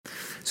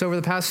So over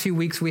the past few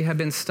weeks, we have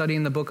been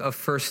studying the book of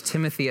 1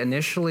 Timothy.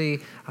 Initially,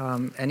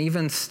 and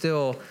even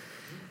still,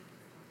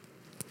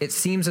 it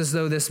seems as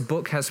though this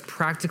book has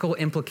practical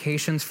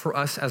implications for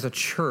us as a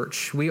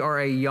church. We are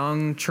a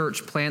young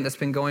church plant that's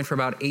been going for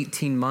about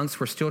 18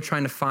 months. We're still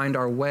trying to find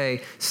our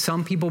way.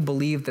 Some people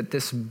believe that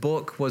this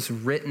book was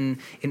written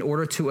in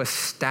order to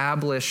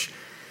establish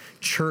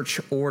church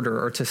order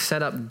or to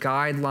set up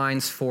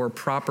guidelines for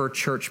proper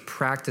church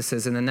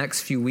practices. In the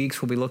next few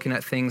weeks, we'll be looking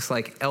at things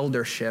like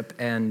eldership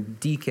and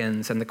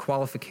deacons and the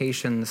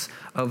qualifications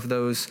of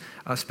those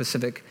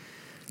specific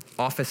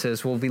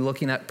offices. We'll be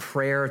looking at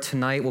prayer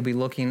tonight. We'll be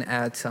looking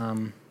at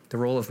the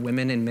role of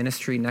women in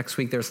ministry next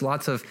week. There's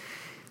lots of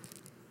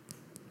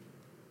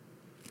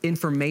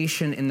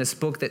information in this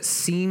book that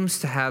seems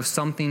to have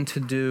something to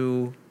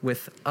do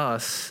with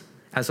us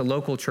as a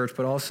local church,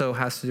 but also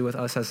has to do with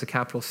us as the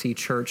capital C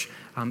church,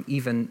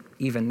 even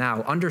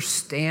now.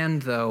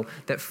 Understand, though,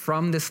 that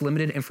from this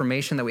limited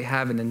information that we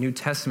have in the New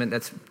Testament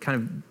that's kind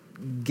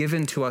of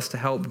given to us to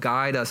help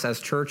guide us as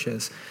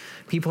churches,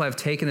 people have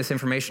taken this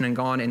information and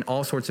gone in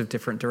all sorts of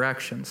different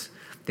directions.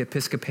 The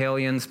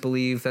Episcopalians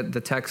believe that the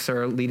texts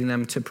are leading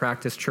them to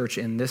practice church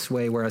in this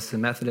way, whereas the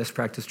Methodists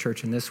practice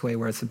church in this way,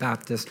 whereas the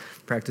Baptists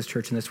practice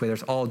church in this way.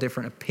 There's all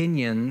different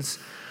opinions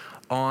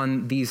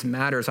on these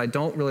matters. I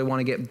don't really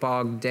want to get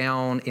bogged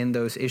down in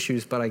those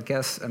issues, but I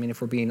guess, if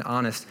we're being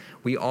honest,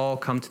 we all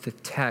come to the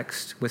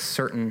text with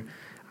certain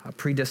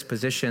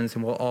predispositions,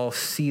 and we'll all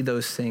see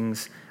those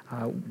things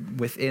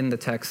within the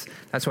text.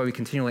 That's why we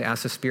continually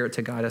ask the Spirit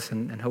to guide us,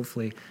 and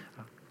hopefully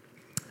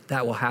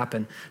that will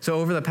happen.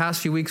 So over the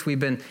past few weeks, we've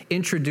been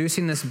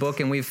introducing this book,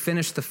 and we've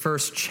finished the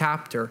first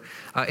chapter.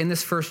 In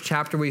this first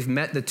chapter, we've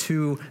met the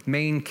two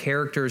main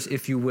characters,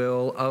 if you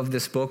will, of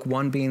this book,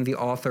 one being the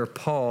author,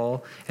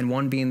 Paul, and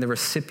one being the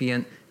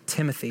recipient,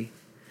 Timothy.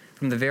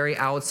 From the very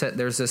outset,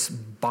 there's this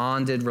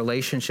bonded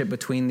relationship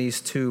between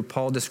these two.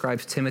 Paul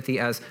describes Timothy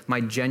as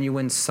my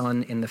genuine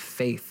son in the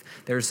faith.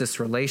 There's this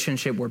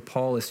relationship where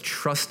Paul is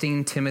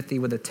trusting Timothy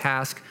with a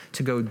task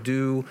to go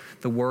do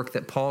the work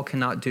that Paul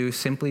cannot do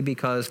simply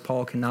because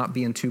Paul cannot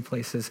be in two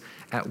places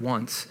at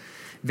once.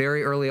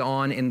 Very early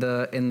on in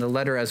the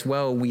letter as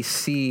well, we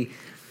see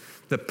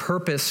the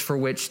purpose for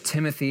which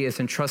Timothy is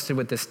entrusted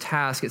with this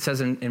task. It says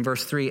in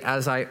verse 3,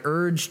 "As I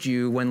urged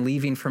you when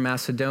leaving for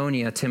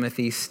Macedonia,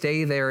 Timothy,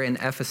 stay there in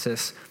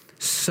Ephesus,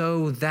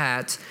 so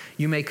that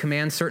you may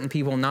command certain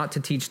people not to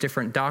teach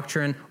different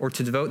doctrine or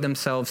to devote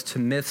themselves to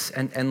myths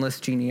and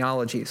endless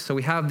genealogies." So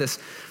we have this,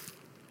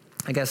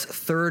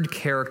 third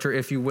character,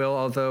 if you will,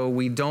 although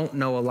we don't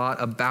know a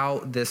lot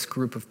about this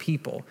group of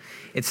people.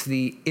 It's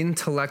the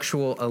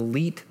intellectual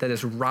elite that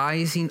is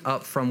rising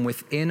up from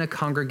within a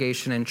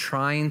congregation and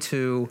trying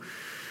to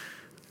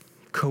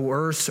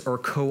coerce or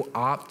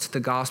co-opt the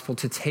gospel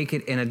to take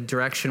it in a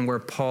direction where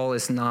Paul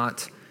is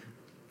not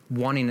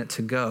wanting it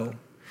to go.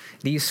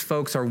 These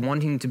folks are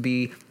wanting to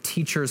be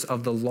teachers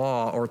of the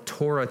law or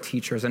Torah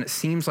teachers, and it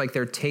seems like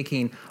they're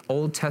taking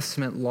Old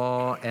Testament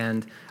law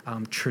and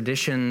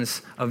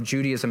traditions of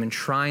Judaism and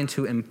trying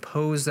to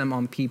impose them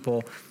on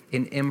people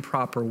in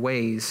improper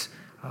ways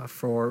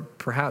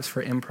perhaps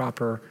for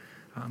improper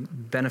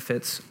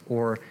benefits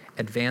or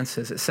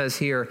advances. It says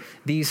here,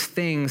 these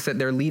things that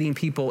they're leading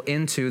people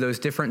into, those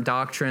different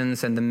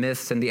doctrines and the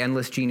myths and the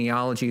endless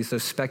genealogies,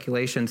 those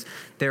speculations,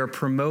 they're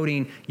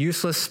promoting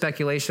useless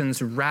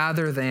speculations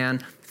rather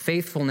than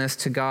faithfulness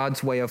to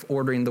God's way of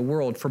ordering the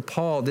world. For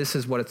Paul, this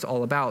is what it's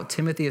all about.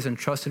 Timothy is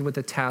entrusted with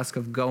the task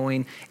of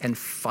going and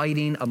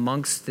fighting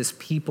amongst this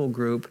people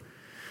group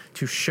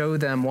to show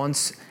them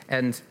once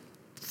and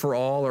for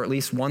all, or at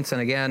least once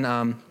and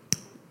again,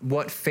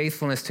 what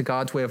faithfulness to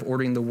God's way of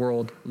ordering the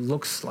world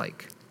looks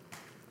like.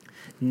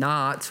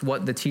 Not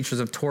what the teachers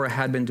of Torah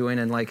had been doing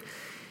and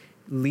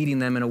leading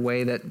them in a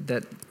way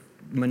that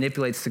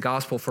manipulates the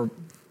gospel for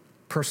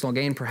personal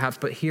gain perhaps,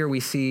 but here we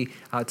see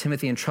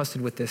Timothy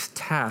entrusted with this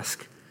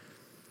task.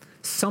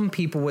 Some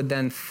people would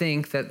then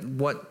think that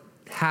what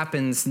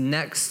happens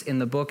next in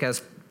the book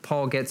as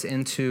Paul gets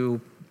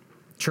into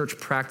church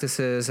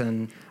practices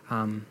and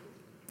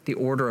the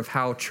order of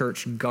how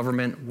church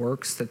government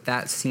works,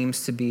 that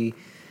seems to be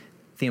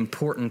the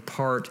important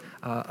part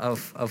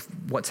of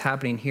what's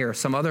happening here.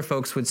 Some other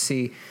folks would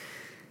see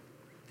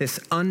this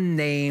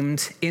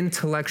unnamed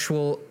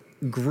intellectual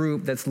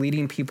group that's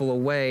leading people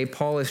away.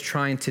 Paul is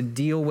trying to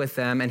deal with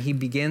them, and he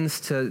begins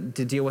to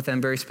deal with them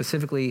very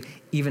specifically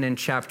even in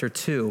chapter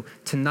 2.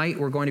 Tonight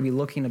we're going to be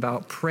looking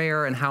about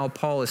prayer and how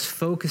Paul is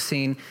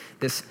focusing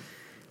this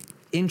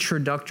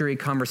introductory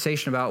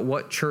conversation about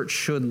what church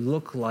should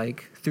look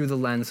like through the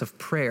lens of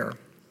prayer.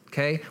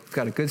 Okay? We've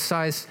got a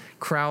good-sized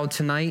crowd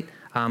tonight.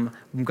 I'm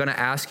going to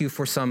ask you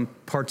for some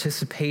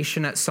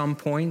participation at some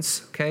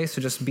points, okay?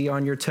 So just be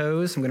on your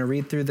toes. I'm going to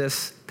read through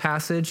this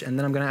passage, and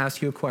then I'm going to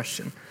ask you a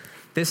question.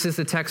 This is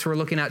the text we're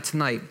looking at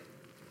tonight.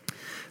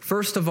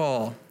 First of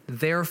all,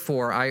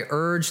 therefore, I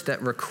urge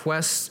that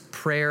requests,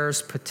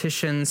 prayers,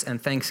 petitions,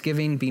 and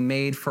thanksgiving be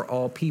made for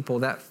all people.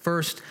 That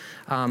first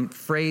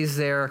phrase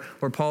there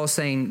where Paul is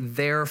saying,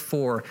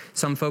 therefore,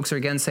 some folks are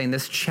again saying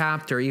this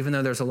chapter, even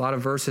though there's a lot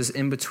of verses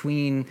in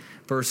between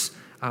verse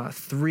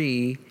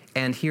 3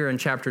 and here in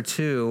chapter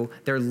 2,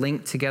 they're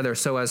linked together.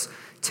 So as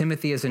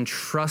Timothy is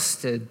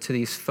entrusted to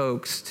these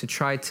folks to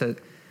try to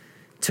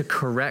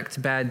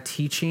correct bad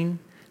teaching,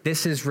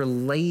 this is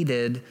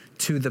related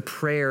to the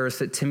prayers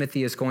that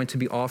Timothy is going to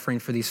be offering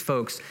for these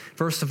folks.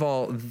 First of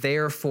all,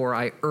 therefore,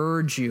 I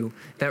urge you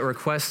that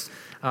requests,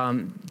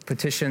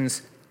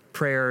 petitions,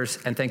 prayers,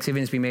 and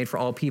thanksgivings be made for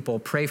all people.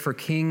 Pray for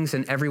kings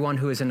and everyone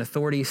who is in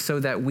authority so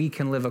that we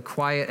can live a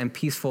quiet and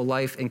peaceful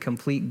life in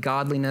complete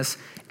godliness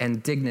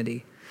and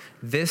dignity.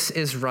 This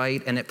is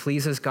right, and it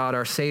pleases God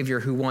our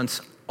Savior, who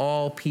wants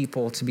all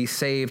people to be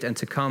saved and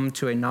to come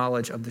to a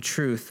knowledge of the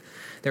truth.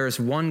 There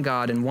is one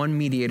God and one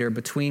mediator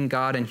between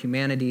God and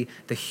humanity,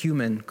 the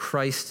human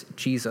Christ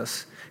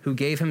Jesus, who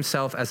gave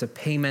himself as a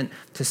payment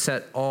to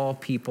set all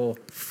people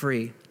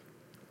free.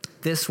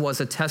 This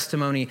was a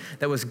testimony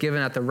that was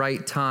given at the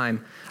right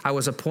time. I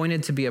was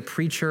appointed to be a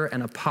preacher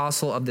and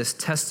apostle of this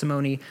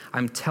testimony.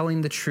 I'm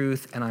telling the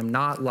truth and I'm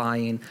not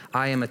lying.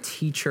 I am a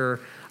teacher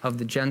of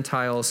the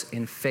Gentiles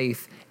in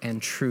faith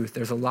and truth.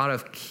 There's a lot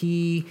of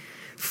key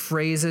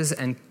phrases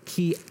and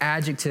key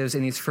adjectives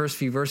in these first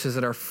few verses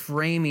that are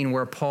framing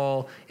where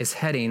Paul is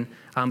heading.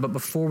 But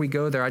before we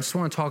go there, I just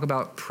want to talk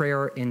about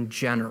prayer in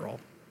general.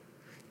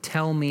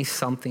 Tell me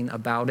something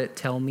about it.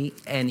 Tell me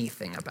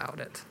anything about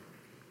it.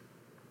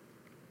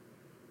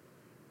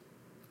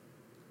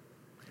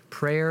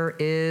 Prayer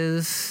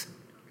is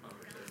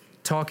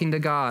talking to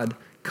God,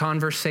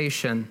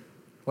 conversation.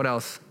 What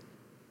else?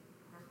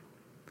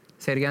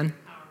 Say it again.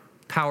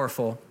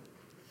 Powerful.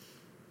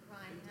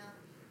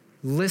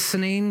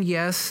 Listening,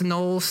 yes,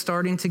 Noel's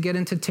starting to get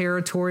into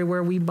territory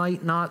where we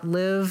might not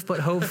live, but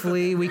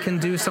hopefully we can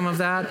do some of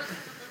that.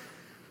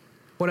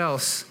 What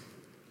else?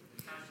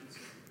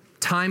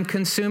 Time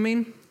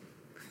consuming?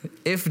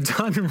 If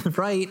done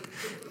right,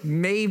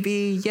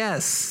 maybe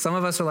yes. Some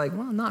of us are like,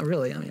 well, not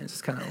really. I mean, it's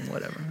just kind of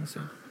whatever. So,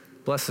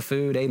 bless the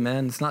food,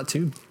 amen. It's not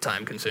too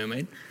time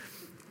consuming.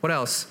 What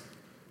else?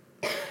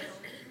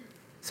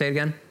 Say it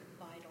again.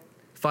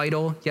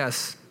 Vital,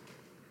 yes.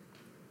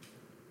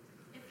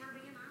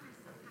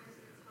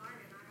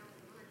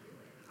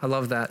 I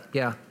love that,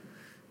 yeah.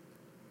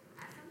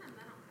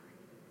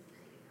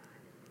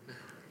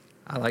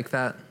 I like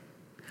that.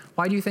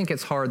 Why do you think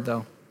it's hard,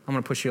 though? I'm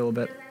going to push you a little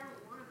bit. Because I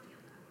don't want to feel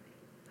that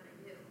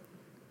way,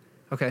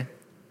 but I do. Okay.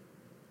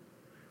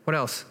 What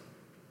else?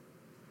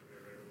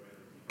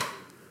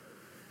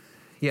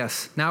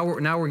 Yes, now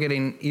we're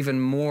getting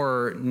even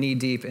more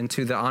knee-deep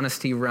into the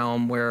honesty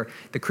realm where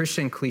the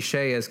Christian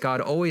cliche is God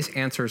always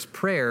answers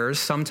prayers.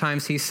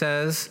 Sometimes he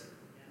says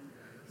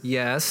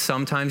yes,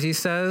 sometimes he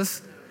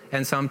says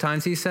and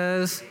sometimes he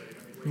says,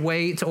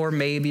 wait, or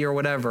maybe, or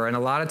whatever. And a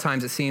lot of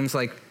times it seems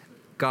like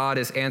God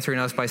is answering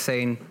us by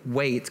saying,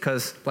 wait,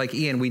 because like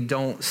Ian, we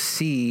don't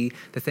see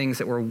the things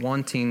that we're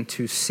wanting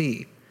to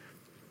see.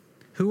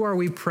 Who are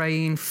we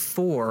praying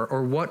for,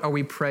 or what are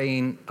we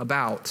praying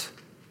about?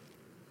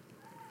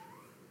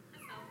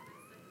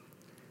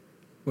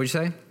 What'd you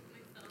say?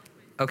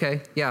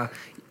 Okay, yeah.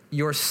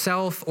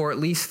 Yourself, or at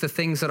least the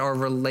things that are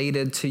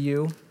related to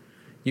you.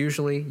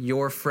 Usually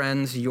your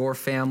friends, your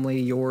family,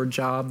 your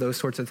job, those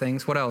sorts of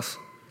things. What else?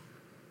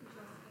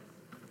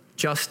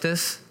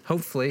 Justice,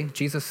 hopefully.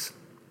 Jesus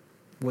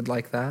would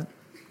like that.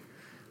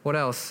 What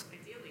else?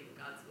 Ideally,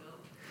 God's will.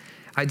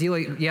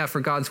 Ideally, yeah, for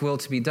God's will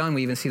to be done.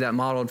 We even see that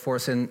modeled for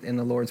us in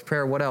the Lord's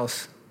Prayer. What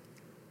else?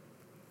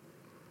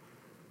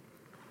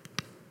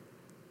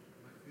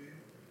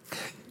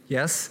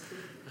 Yes?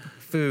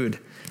 Food.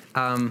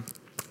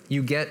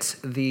 You get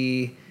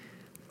the,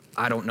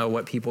 I don't know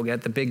what people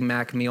get, the Big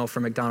Mac meal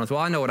from McDonald's. Well,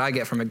 I know what I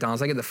get from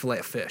McDonald's. I get the filet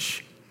of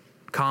fish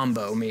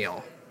combo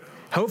meal.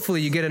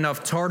 Hopefully you get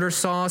enough tartar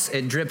sauce.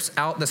 It drips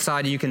out the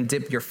side. You can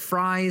dip your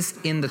fries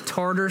in the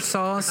tartar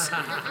sauce.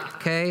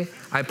 Okay?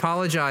 I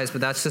apologize,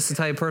 but that's just the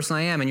type of person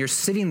I am. And you're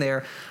sitting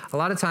there. A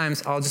lot of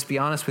times, I'll just be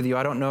honest with you,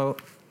 I don't know.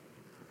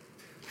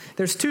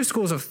 There's two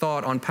schools of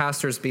thought on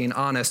pastors being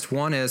honest.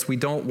 One is we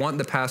don't want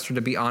the pastor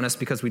to be honest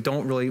because we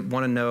don't really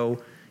want to know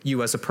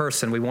you as a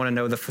person. We want to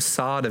know the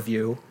facade of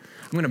you.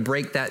 I'm going to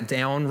break that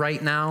down right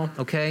now,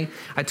 okay?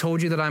 I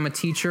told you that I'm a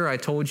teacher. I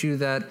told you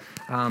that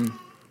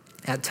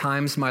at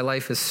times my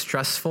life is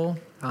stressful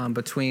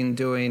between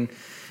doing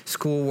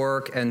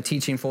schoolwork and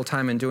teaching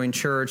full-time and doing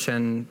church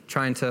and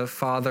trying to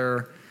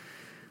father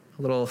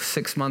a little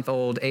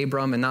 6-month-old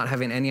Abram and not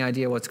having any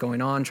idea what's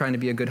going on, trying to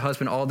be a good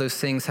husband. All those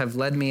things have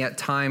led me at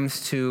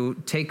times to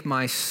take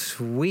my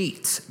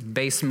sweet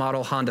base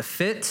model Honda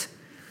Fit,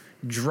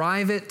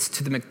 drive it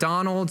to the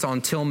McDonald's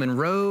on Tillman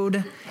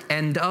Road,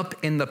 end up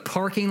in the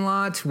parking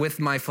lot with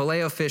my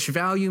Filet-O-Fish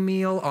value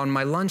meal on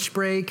my lunch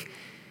break,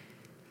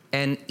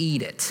 and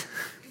eat it.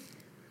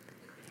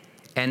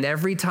 And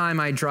every time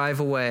I drive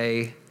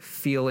away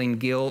feeling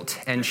guilt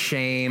and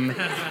shame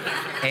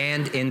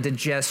and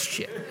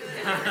indigestion.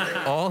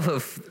 All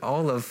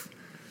of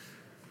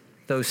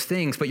those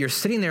things, but you're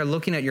sitting there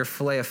looking at your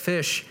fillet of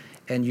fish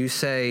and you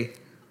say,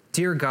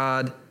 dear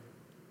God,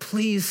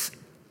 please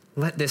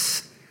let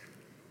this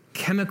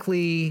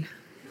chemically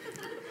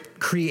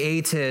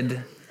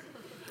created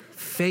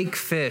fake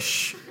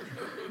fish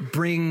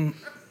bring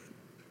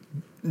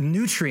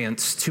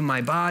nutrients to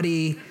my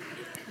body.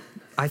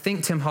 I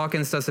think Tim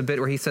Hawkins does a bit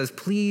where he says,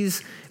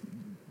 please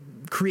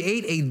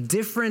create a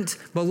different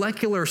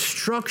molecular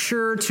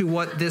structure to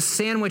what this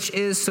sandwich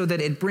is so that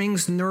it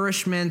brings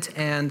nourishment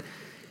and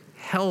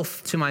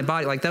health to my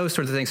body, like those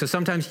sorts of things. So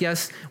sometimes,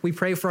 yes, we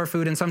pray for our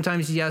food, and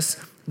sometimes,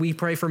 yes, we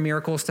pray for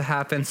miracles to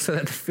happen so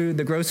that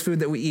the gross food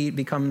that we eat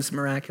becomes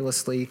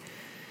miraculously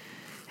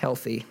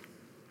healthy.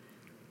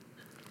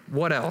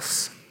 What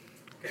else?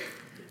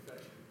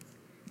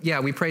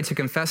 Yeah, we pray to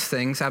confess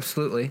things,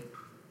 absolutely.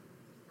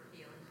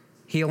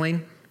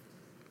 Healing.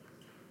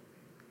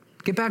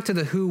 Get back to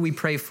the who we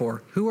pray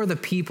for. Who are the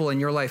people in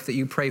your life that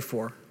you pray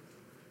for?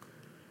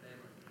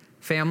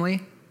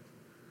 Family?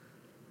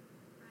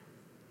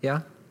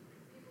 Yeah?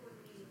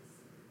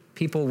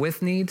 People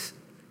with needs?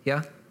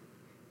 Yeah?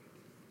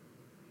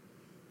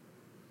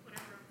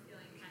 Whatever I'm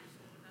feeling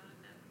passionate about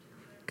at that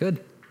particular.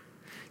 Good.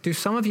 Do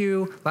some of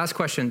you, last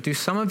question, do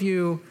some of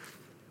you,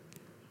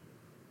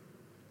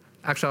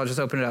 actually I'll just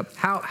open it up.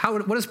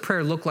 What does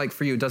prayer look like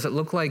for you? Does it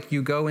look like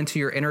you go into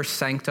your inner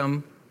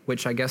sanctum,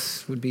 which I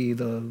guess would be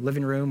the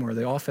living room or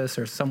the office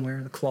or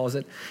somewhere, the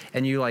closet,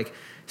 and you like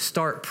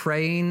start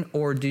praying,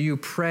 or do you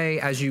pray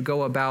as you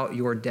go about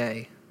your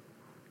day?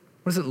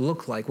 What does it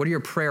look like? What do your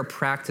prayer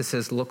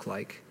practices look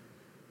like?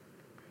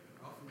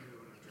 I often do it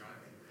when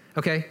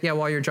I'm driving. Okay, yeah,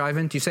 while you're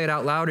driving. Do you say it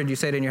out loud or do you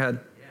say it in your head?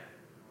 Yeah.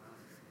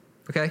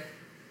 Okay.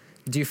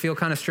 Do you feel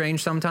kind of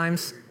strange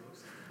sometimes?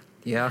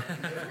 Yeah.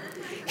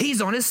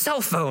 He's on his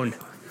cell phone.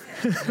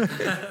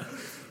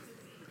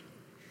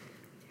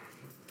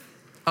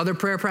 Other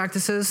prayer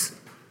practices?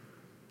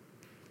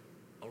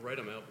 I'll write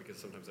them out because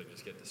sometimes I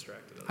just get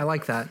distracted. I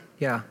like that.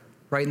 Yeah.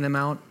 Writing them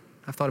out.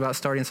 I've thought about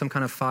starting some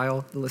kind of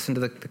file. Listen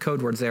to the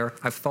code words there.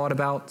 I've thought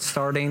about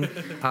starting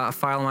a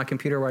file on my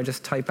computer where I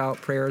just type out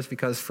prayers,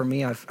 because for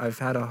me, I've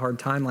had a hard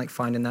time like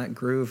finding that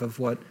groove of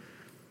what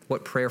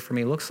prayer for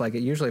me looks like.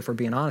 It usually, if we're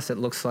being honest, it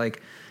looks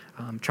like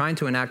trying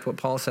to enact what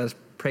Paul says,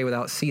 pray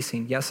without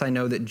ceasing. Yes, I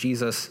know that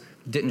Jesus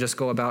didn't just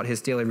go about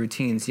his daily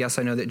routines. Yes,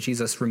 I know that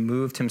Jesus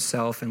removed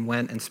himself and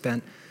went and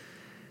spent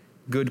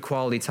good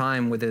quality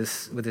time with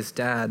his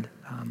dad.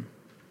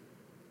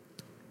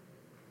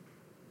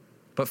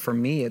 But for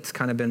me, it's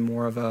kind of been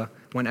more of a,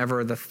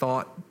 whenever the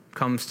thought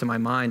comes to my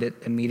mind, it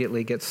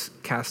immediately gets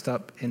cast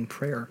up in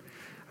prayer.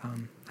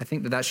 I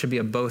think that should be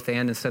a both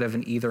and instead of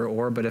an either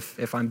or, but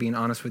if I'm being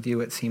honest with you,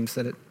 it seems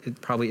that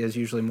it probably is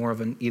usually more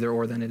of an either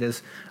or than it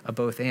is a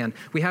both and.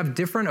 We have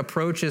different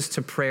approaches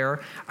to prayer.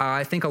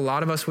 I think a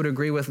lot of us would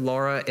agree with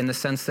Laura in the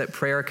sense that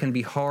prayer can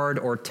be hard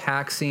or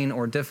taxing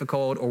or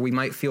difficult, or we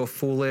might feel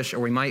foolish, or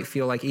we might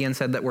feel, like Ian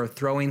said, that we're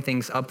throwing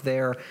things up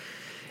there.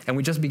 And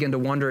we just begin to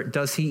wonder,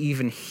 does he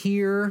even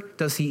hear?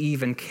 Does he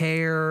even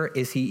care?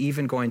 Is he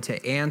even going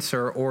to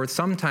answer? Or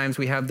sometimes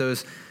we have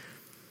those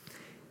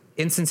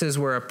instances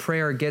where a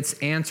prayer gets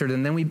answered,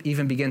 and then we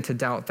even begin to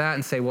doubt that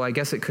and say, well, I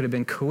guess it could have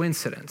been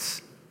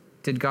coincidence.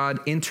 Did God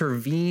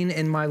intervene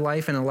in my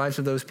life and in the lives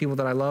of those people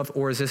that I love,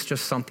 or is this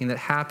just something that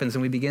happens?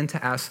 And we begin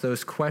to ask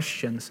those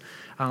questions.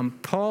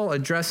 Paul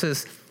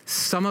addresses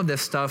some of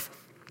this stuff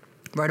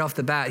right off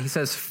the bat. He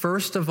says,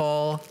 first of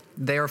all,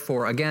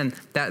 therefore. Again,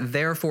 that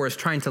therefore is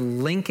trying to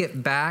link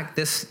it back,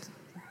 this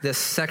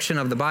section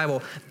of the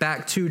Bible,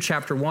 back to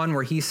chapter 1,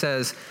 where he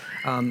says,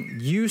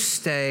 you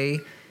stay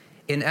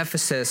in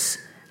Ephesus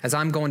as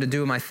I'm going to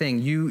do my thing.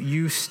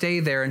 You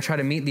stay there and try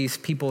to meet these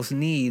people's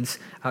needs,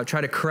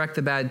 try to correct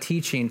the bad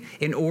teaching.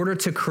 In order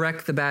to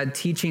correct the bad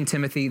teaching,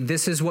 Timothy,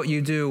 this is what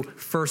you do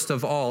first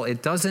of all.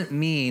 It doesn't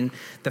mean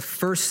the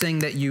first thing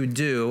that you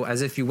do,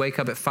 as if you wake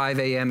up at 5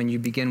 a.m. and you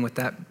begin with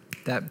that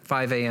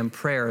 5 a.m.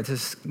 prayer. This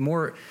is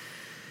more,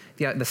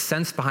 the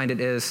sense behind it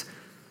is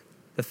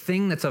the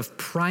thing that's of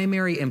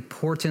primary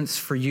importance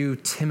for you,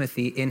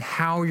 Timothy, in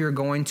how you're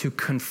going to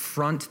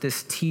confront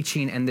this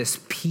teaching and this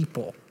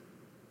people.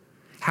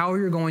 How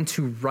you're going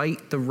to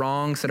right the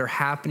wrongs that are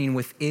happening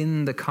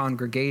within the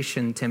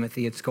congregation,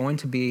 Timothy. It's going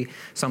to be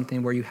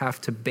something where you have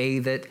to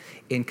bathe it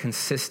in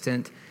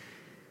consistent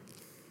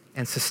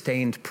and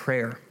sustained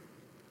prayer.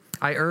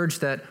 I urge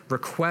that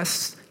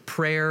requests,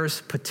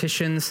 prayers,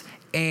 petitions,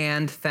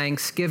 and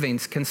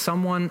thanksgivings. Can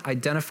someone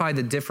identify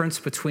the difference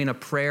between a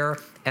prayer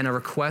and a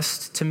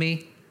request to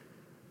me?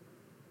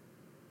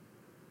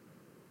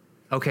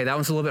 Okay, that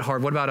one's a little bit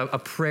hard. What about a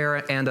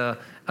prayer and a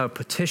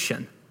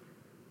petition?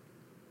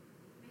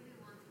 Maybe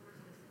one's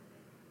more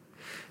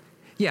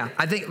specific. Yeah,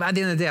 I think at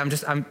the end of the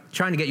day, I'm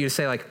trying to get you to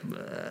say, like,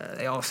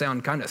 they all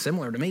sound kind of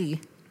similar to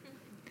me.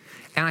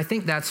 And I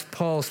think that's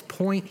Paul's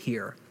point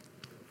here.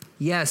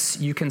 Yes,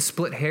 you can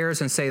split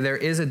hairs and say there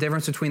is a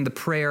difference between the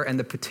prayer and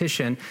the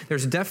petition.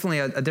 There's definitely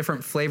a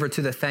different flavor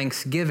to the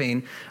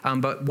thanksgiving,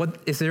 but what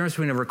is the difference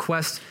between a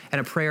request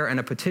and a prayer and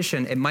a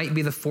petition? It might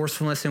be the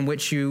forcefulness in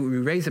which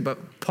you raise it,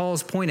 but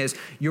Paul's point is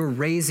you're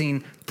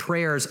raising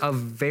prayers of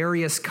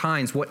various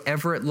kinds.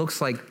 Whatever it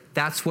looks like,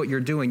 that's what you're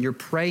doing. You're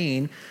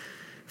praying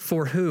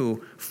for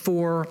who?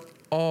 For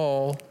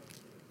all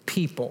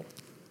people,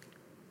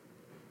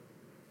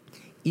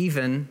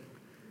 even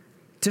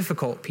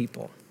difficult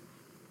people.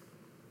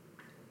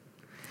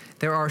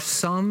 There are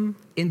some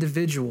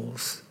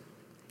individuals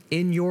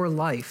in your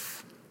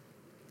life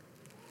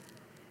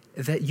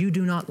that you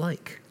do not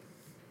like.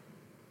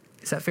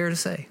 Is that fair to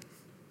say?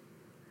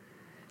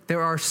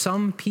 There are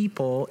some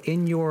people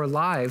in your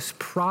lives,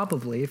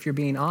 probably, if you're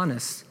being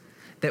honest,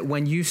 that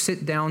when you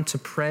sit down to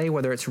pray,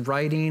 whether it's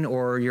writing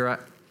or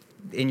you're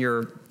in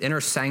your inner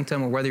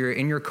sanctum or whether you're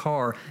in your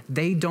car,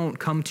 they don't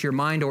come to your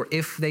mind, or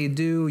if they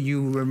do,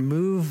 you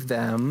remove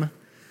them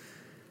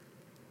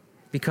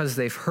because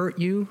they've hurt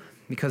you,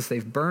 because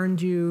they've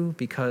burned you,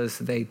 because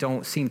they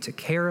don't seem to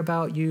care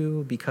about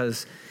you,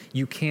 because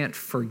you can't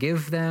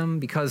forgive them,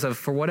 because of,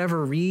 for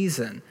whatever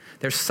reason,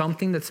 there's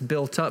something that's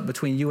built up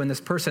between you and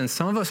this person.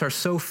 Some of us are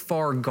so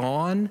far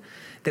gone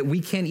that we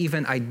can't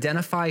even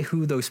identify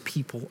who those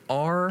people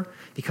are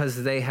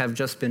because they have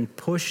just been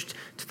pushed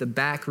to the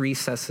back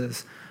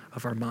recesses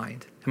of our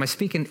mind. Am I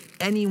speaking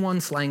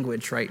anyone's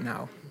language right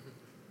now?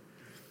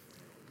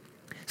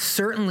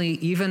 Certainly,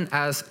 even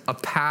as a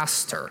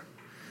pastor,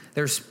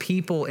 there's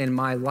people in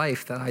my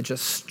life that I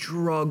just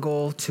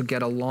struggle to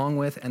get along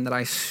with and that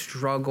I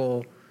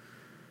struggle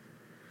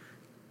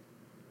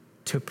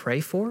to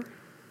pray for.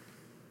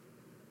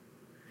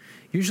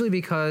 Usually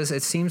because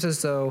it seems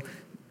as though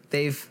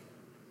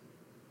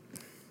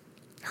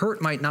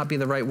hurt might not be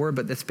the right word,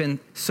 but it's been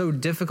so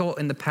difficult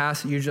in the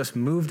past that you just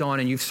moved on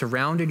and you've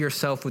surrounded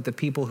yourself with the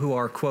people who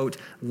are, quote,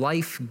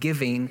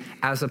 life-giving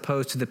as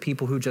opposed to the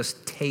people who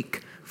just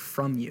take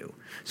from you.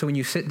 So when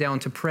you sit down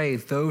to pray,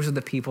 those are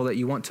the people that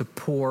you want to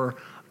pour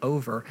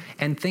over.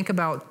 And think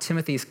about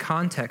Timothy's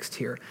context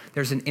here.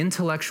 There's an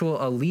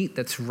intellectual elite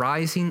that's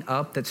rising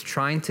up, that's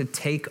trying to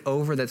take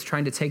over, that's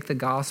trying to take the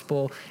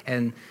gospel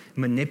and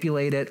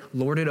manipulate it,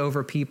 lord it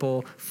over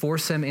people,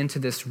 force them into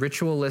this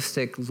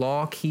ritualistic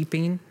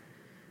law-keeping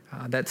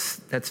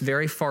that's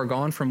very far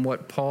gone from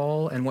what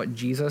Paul and what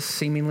Jesus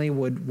seemingly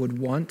would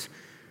want.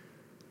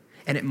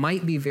 And it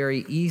might be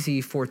very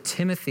easy for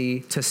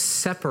Timothy to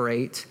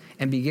separate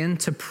and begin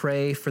to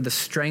pray for the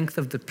strength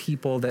of the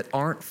people that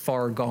aren't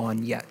far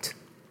gone yet.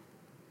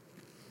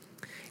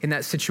 In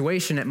that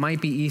situation, it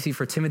might be easy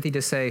for Timothy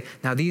to say,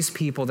 now these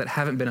people that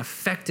haven't been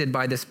affected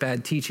by this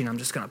bad teaching, I'm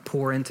just going to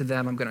pour into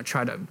them. I'm going to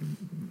try to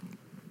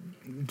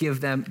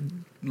give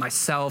them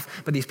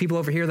myself. But these people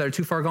over here that are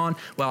too far gone,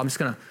 well, I'm just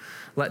going to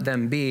let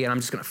them be, and I'm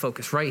just going to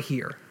focus right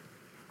here.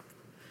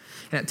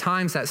 And at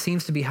times, that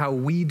seems to be how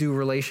we do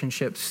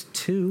relationships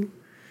too.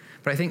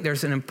 But I think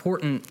there's an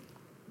important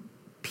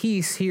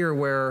piece here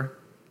where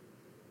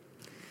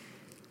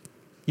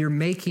you're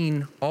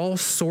making all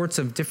sorts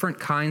of different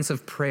kinds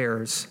of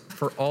prayers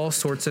for all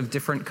sorts of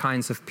different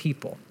kinds of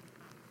people.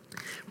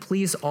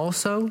 Please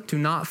also do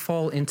not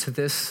fall into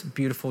this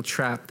beautiful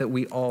trap that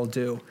we all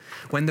do.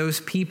 When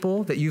those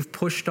people that you've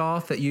pushed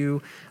off, that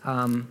you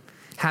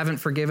haven't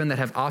forgiven, that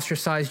have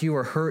ostracized you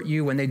or hurt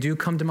you, when they do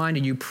come to mind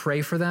and you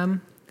pray for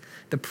them,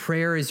 the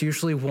prayer is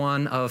usually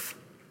one of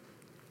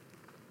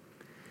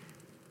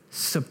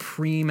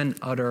supreme and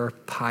utter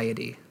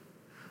piety.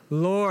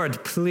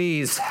 Lord,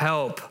 please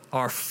help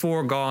our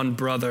foregone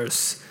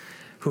brothers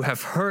who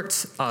have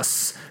hurt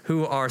us,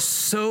 who are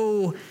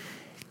so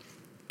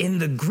in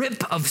the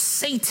grip of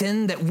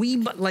Satan that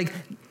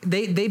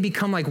they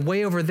become like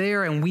way over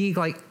there, and we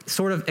like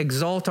sort of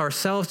exalt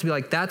ourselves to be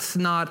like, that's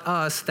not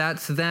us,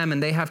 that's them,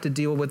 and they have to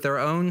deal with their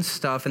own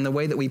stuff, and the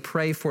way that we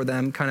pray for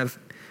them kind of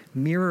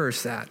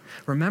mirrors that.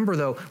 Remember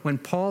though, when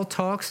Paul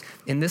talks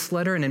in this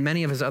letter and in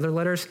many of his other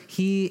letters,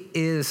 he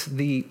is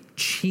the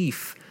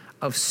chief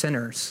of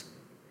sinners.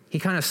 He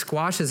kind of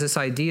squashes this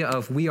idea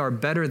of we are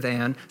better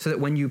than, so that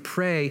when you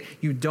pray,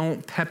 you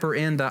don't pepper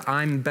in the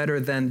I'm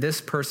better than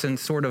this person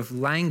sort of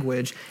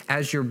language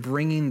as you're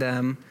bringing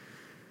them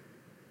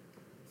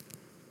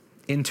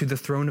into the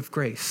throne of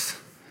grace,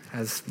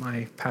 as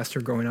my pastor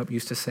growing up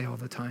used to say all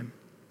the time.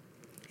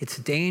 It's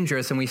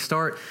dangerous, and we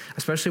start,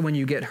 especially when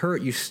you get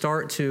hurt, you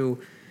start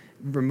to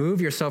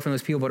remove yourself from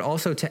those people, but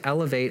also to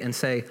elevate and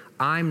say,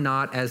 I'm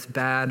not as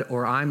bad,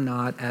 or I'm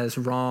not as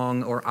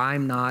wrong, or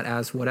I'm not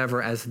as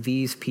whatever as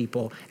these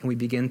people. And we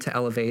begin to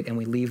elevate and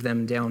we leave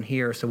them down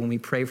here. So when we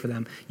pray for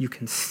them, you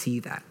can see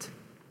that.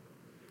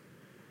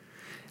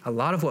 A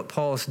lot of what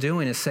Paul is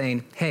doing is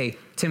saying, hey,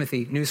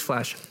 Timothy,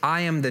 newsflash,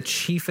 I am the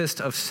chiefest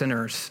of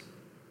sinners.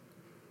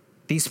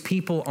 These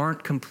people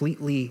aren't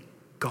completely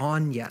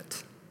gone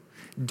yet.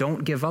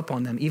 Don't give up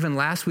on them. Even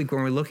last week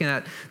when we were looking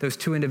at those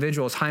two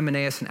individuals,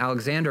 Hymenaeus and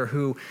Alexander,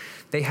 who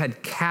they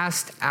had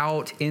cast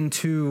out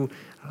into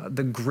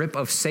the grip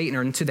of Satan,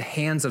 or into the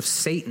hands of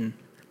Satan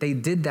they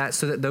did that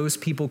so that those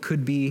people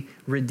could be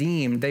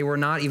redeemed. They were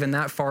not even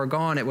that far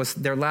gone. It was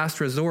their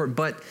last resort,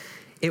 but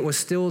it was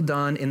still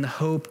done in the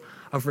hope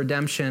of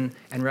redemption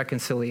and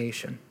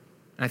reconciliation.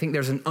 And I think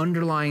there's an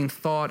underlying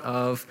thought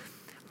of,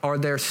 are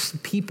there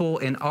people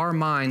in our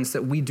minds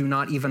that we do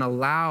not even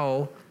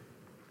allow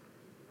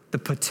the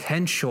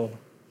potential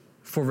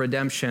for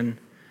redemption,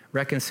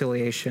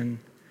 reconciliation,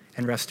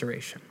 and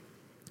restoration?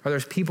 Are there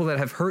people that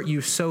have hurt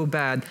you so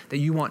bad that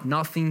you want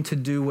nothing to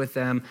do with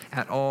them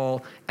at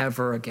all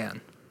ever again?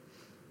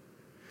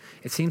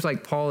 It seems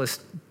like Paul is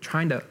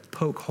trying to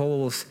poke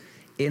holes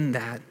in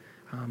that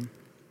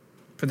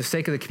for the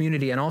sake of the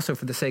community and also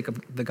for the sake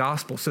of the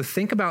gospel. So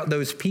think about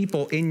those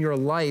people in your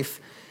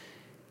life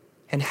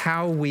and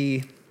how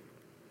we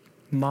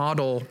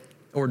model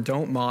or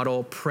don't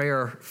model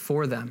prayer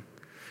for them.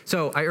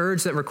 So I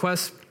urge that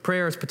requests,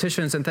 prayers,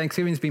 petitions, and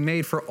thanksgivings be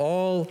made for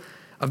all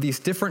of these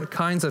different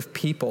kinds of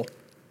people.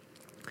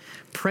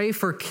 Pray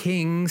for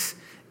kings.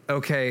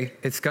 Okay,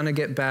 it's going to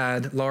get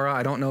bad. Laura,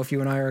 I don't know if you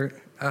and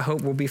I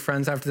hope we'll be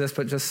friends after this,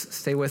 but just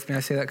stay with me.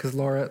 I say that because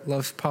Laura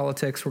loves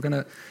politics. We're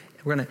going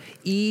to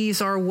ease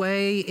our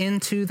way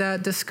into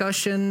that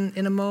discussion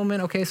in a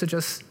moment. Okay, so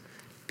just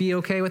be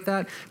okay with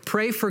that.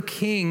 Pray for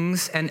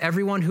kings and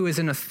everyone who is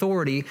in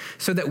authority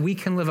so that we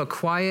can live a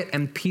quiet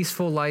and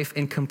peaceful life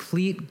in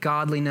complete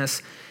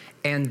godliness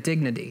and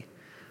dignity.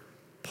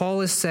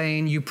 Paul is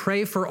saying you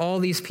pray for all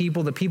these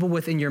people, the people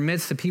within your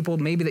midst, the people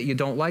maybe that you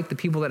don't like, the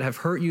people that have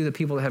hurt you, the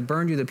people that have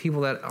burned you, the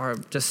people that are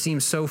just seem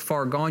so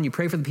far gone. You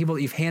pray for the people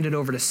that you've handed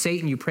over to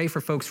Satan. You pray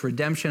for folks'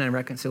 redemption and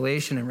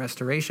reconciliation and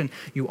restoration.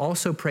 You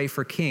also pray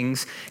for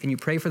kings, and you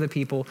pray for the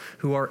people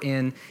who are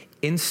in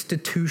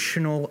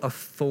institutional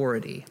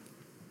authority.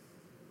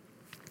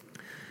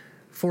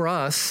 For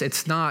us,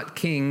 it's not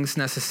kings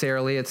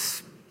necessarily,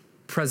 it's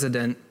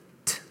president,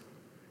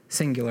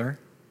 singular.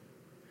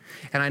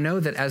 And I know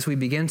that as we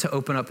begin to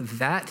open up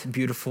that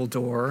beautiful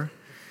door,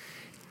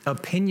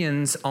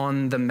 opinions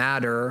on the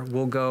matter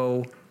will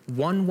go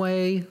one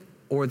way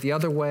or the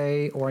other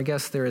way, or I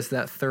guess there is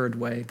that third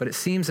way. But it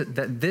seems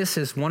that this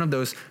is one of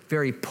those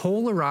very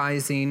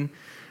polarizing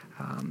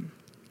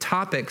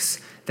topics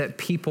that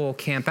people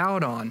camp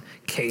out on.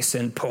 Case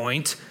in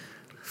point,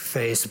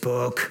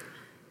 Facebook,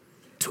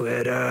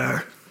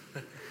 Twitter.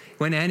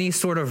 When any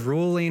sort of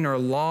ruling or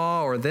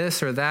law or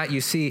this or that,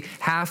 you see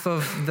half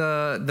of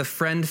the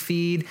friend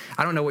feed.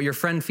 I don't know what your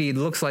friend feed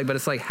looks like, but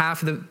it's like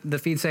half of the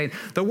feed saying,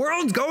 the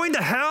world's going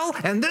to hell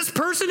and this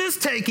person is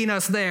taking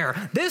us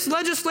there. This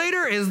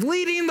legislator is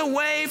leading the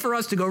way for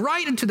us to go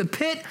right into the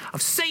pit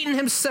of Satan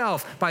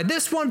himself by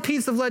this one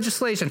piece of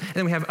legislation. And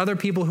then we have other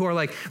people who are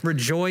like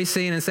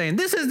rejoicing and saying,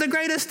 this is the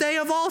greatest day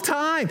of all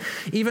time.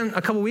 Even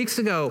a couple weeks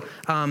ago,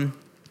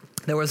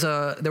 there was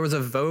a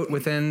vote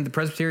within the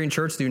Presbyterian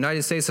Church of the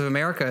United States of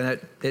America,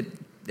 and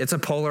it's a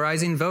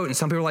polarizing vote. And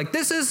some people are like,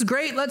 this is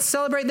great, let's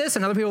celebrate this.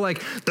 And other people are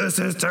like, this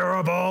is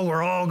terrible,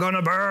 we're all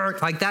gonna burn.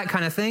 Like that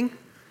kind of thing.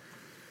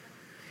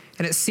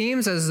 And it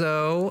seems as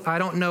though, I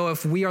don't know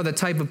if we are the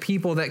type of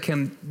people that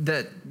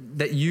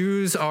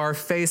use our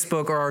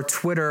Facebook or our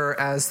Twitter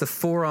as the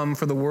forum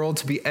for the world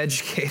to be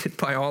educated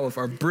by all of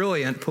our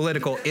brilliant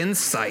political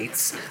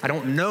insights. I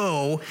don't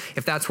know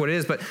if that's what it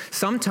is, but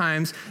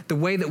sometimes the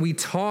way that we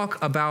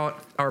talk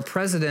about our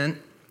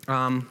president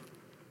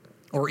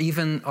or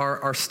even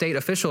our state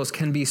officials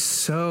can be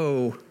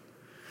so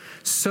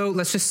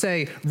let's just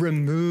say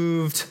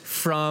removed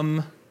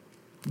from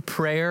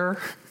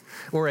prayer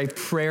or a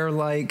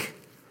prayer-like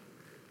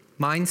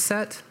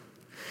mindset.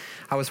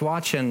 I was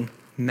watching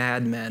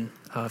Mad Men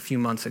a few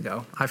months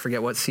ago. I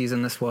forget what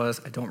season this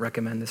was. I don't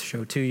recommend this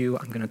show to you.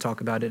 I'm going to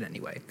talk about it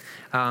anyway.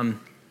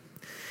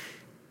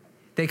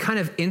 They kind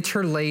of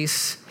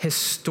interlace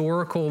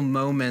historical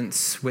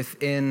moments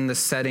within the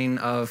setting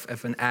of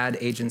an ad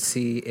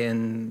agency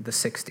in the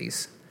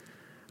 60s.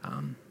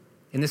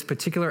 In this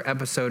particular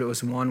episode, it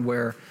was one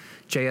where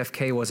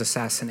JFK was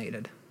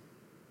assassinated.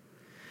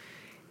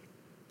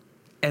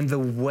 And the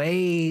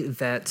way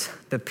that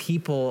the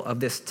people of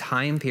this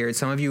time period,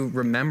 some of you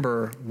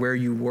remember where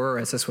you were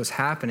as this was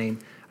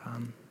happening,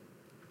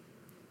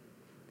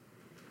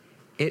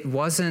 it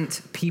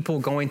wasn't people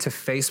going to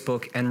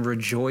Facebook and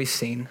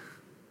rejoicing.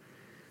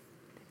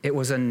 It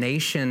was a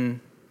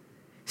nation,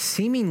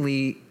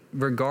 seemingly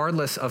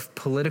regardless of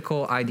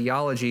political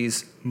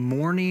ideologies,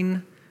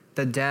 mourning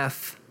the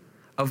death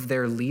of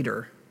their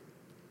leader.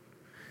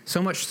 So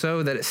much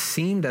so that it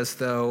seemed as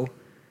though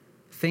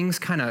things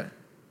kind of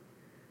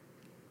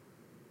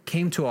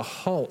came to a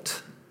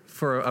halt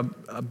for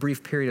a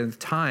brief period of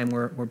time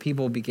where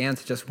people began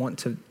to just want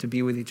to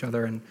be with each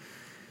other and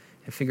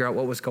figure out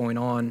what was going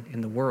on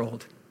in the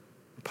world.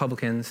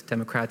 Republicans,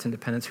 Democrats,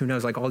 Independents, who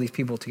knows, like all these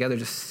people together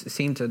just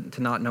seemed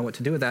to not know what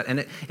to do with that.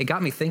 And it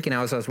got me thinking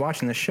as I was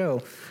watching the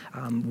show,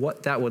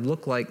 what that would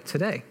look like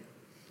today.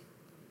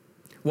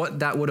 What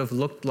that would have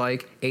looked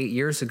like 8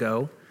 years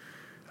ago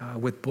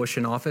with Bush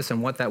in office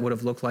and what that would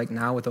have looked like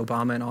now with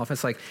Obama in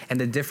office, and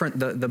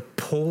the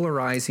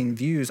polarizing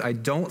views, I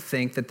don't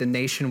think that the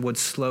nation would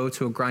slow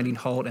to a grinding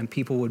halt and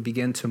people would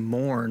begin to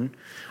mourn.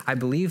 I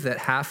believe that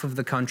half of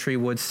the country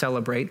would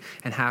celebrate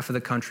and half of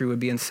the country would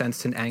be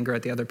incensed in anger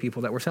at the other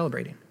people that were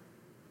celebrating.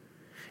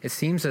 It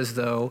seems as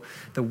though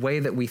the way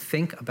that we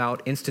think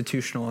about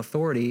institutional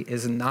authority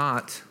is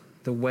not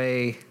the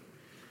way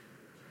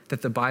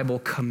that the Bible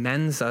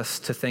commends us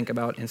to think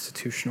about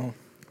institutional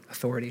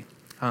authority.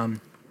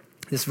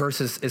 This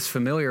verse is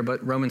familiar,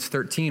 but Romans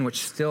 13,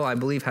 which still I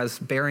believe has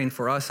bearing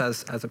for us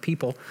as a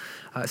people,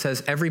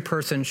 says every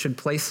person should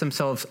place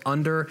themselves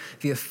under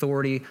the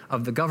authority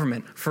of the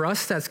government. For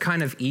us, that's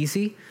kind of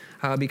easy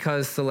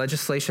because the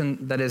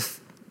legislation that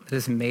is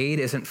made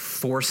isn't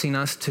forcing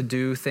us to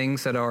do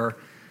things that are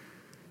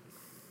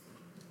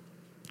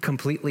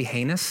completely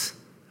heinous.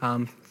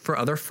 For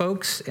other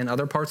folks in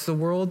other parts of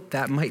the world,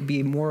 that might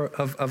be more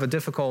of a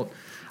difficult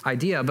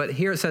idea. But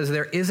here it says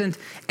there isn't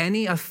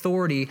any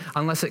authority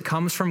unless it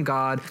comes from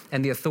God,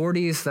 and the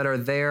authorities that are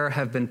there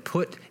have been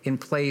put in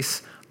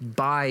place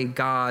by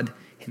God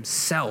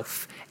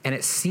himself. And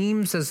it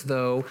seems as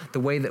though the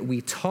way that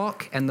we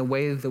talk and the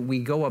way that we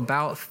go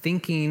about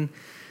thinking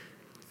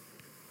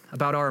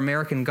about our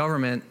American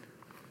government,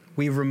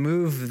 we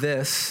remove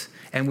this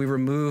and we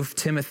remove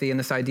Timothy and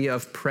this idea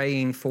of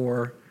praying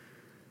for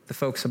the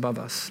folks above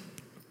us.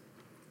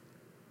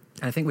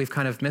 And I think we've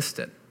kind of missed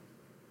it.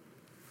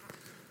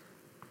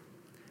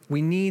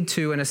 We need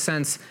to, in a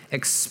sense,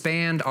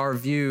 expand our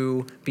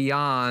view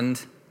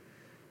beyond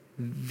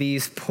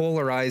these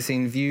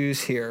polarizing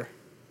views here.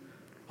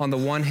 On the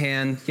one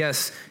hand,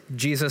 yes,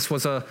 Jesus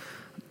was a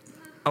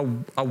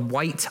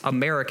white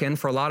American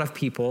for a lot of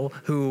people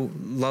who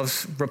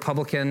loves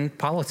Republican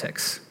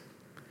politics,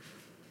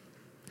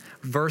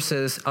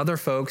 versus other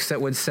folks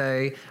that would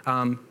say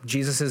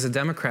Jesus is a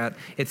Democrat.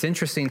 It's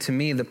interesting to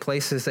me the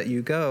places that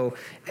you go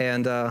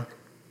and the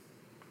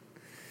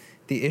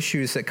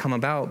issues that come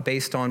about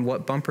based on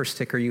what bumper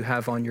sticker you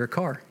have on your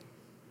car.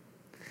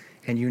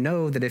 And you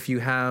know that if you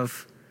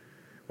have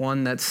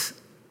one that's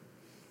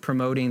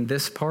promoting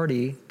this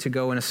party to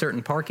go in a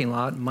certain parking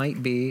lot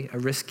might be a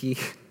risky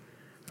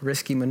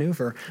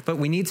maneuver. But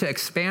we need to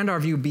expand our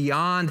view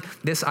beyond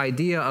this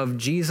idea of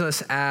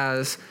Jesus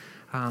as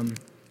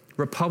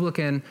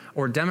Republican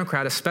or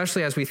Democrat,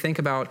 especially as we think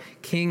about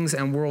kings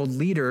and world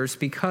leaders,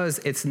 because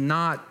it's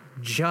not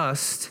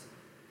just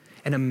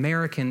an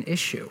American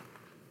issue.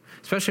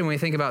 Especially when we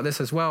think about this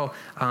as well,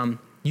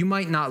 you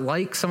might not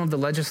like some of the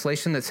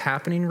legislation that's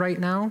happening right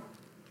now,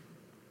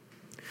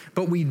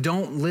 but we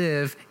don't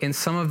live in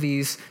some of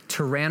these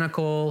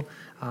tyrannical,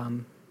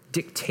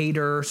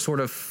 dictator sort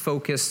of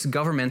focused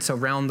governments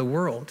around the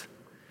world.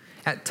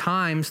 At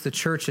times, the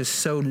church is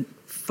so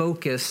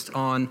focused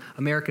on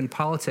American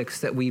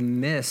politics that we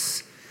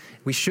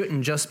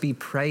shouldn't just be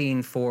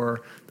praying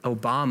for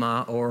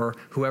Obama or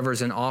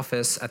whoever's in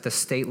office at the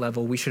state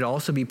level. We should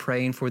also be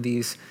praying for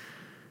these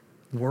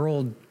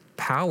world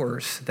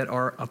powers that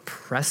are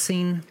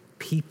oppressing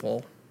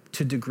people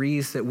to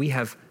degrees that we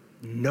have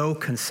no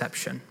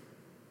conception,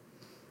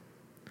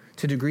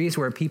 to degrees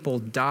where people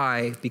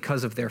die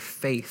because of their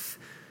faith,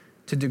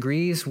 to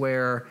degrees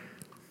where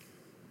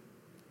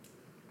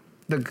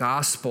the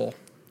gospel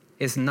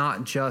is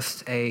not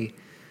just a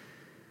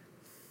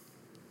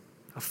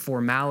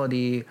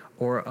formality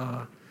or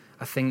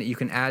a thing that you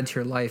can add to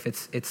your life.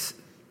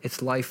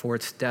 It's life or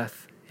it's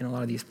death in a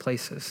lot of these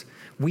places.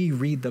 We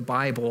read the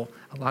Bible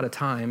a lot of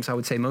times, I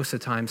would say most of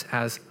the times,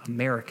 as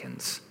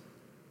Americans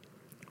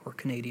or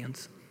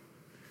Canadians.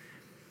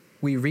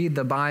 We read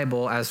the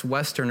Bible as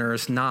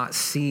Westerners, not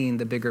seeing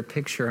the bigger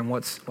picture and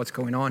what's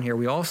going on here.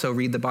 We also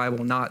read the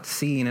Bible not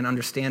seeing and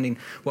understanding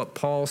what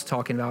Paul's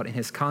talking about in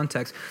his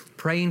context.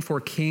 Praying for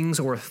kings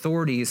or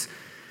authorities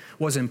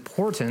was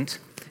important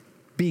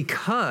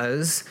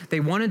because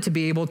they wanted to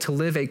be able to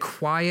live a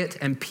quiet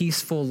and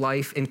peaceful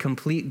life in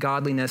complete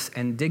godliness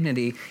and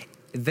dignity.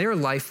 Their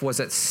life was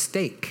at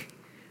stake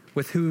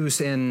with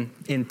who's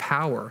in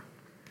power,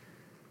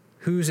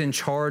 who's in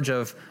charge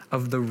of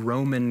the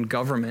Roman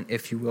government,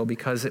 if you will,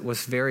 because it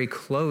was very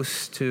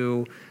close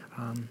to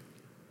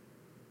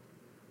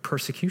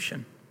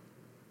persecution.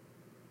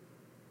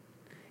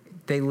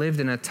 They lived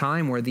in a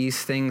time where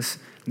these things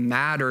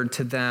mattered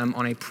to them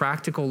on a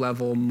practical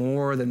level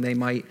more than they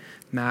might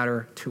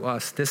matter to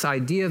us. This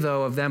idea,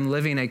 though, of them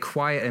living a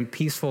quiet and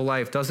peaceful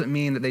life doesn't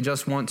mean that they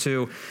just want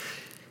to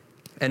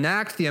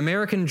enact the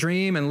American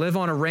dream and live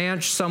on a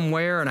ranch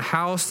somewhere in a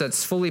house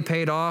that's fully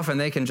paid off and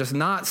they can just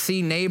not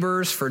see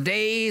neighbors for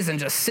days and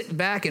just sit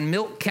back and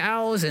milk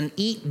cows and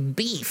eat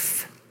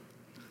beef.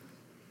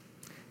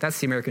 That's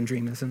the American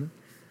dream, isn't it?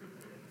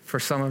 For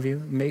some of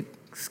you,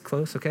 makes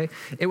close, okay?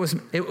 It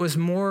was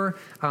more,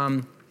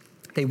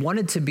 they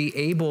wanted to be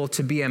able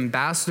to be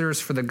ambassadors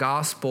for the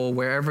gospel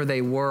wherever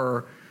they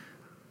were,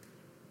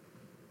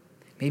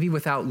 maybe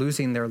without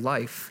losing their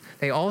life.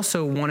 They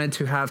also wanted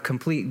to have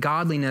complete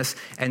godliness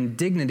and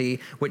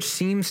dignity, which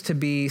seems to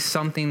be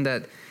something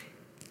that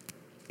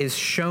is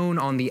shown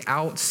on the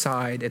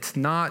outside. It's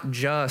not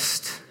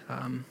just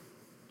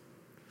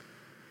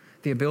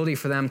the ability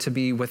for them to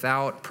be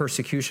without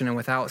persecution and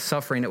without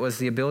suffering. It was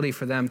the ability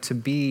for them to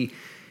be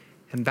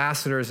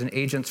ambassadors and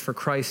agents for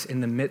Christ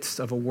in the midst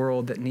of a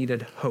world that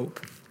needed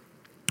hope.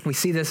 We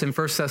see this in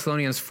 1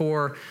 Thessalonians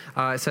 4.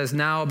 It says,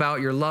 "Now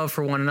about your love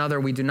for one another,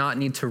 we do not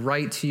need to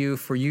write to you,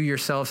 for you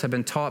yourselves have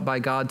been taught by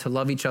God to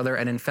love each other.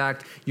 And in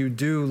fact, you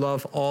do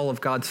love all of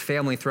God's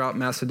family throughout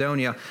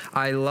Macedonia."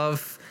 I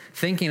love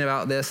thinking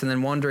about this and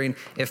then wondering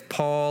if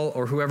Paul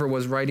or whoever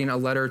was writing a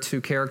letter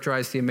to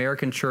characterize the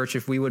American church,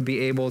 if we would be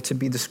able to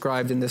be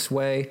described in this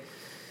way.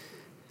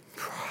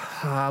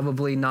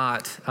 Probably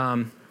not.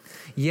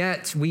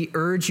 Yet we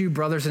urge you,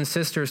 brothers and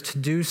sisters, to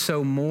do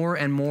so more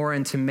and more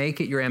and to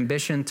make it your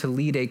ambition to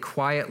lead a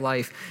quiet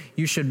life.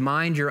 You should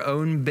mind your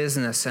own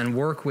business and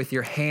work with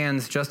your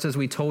hands, just as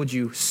we told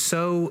you,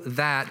 so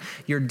that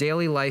your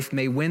daily life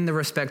may win the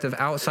respect of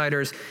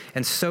outsiders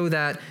and so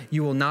that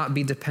you will not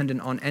be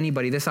dependent on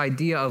anybody. This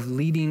idea of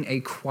leading a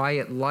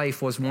quiet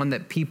life was one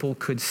that people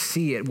could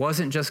see. It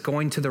wasn't just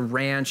going to the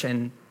ranch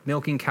and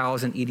milking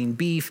cows and eating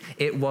beef.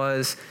 It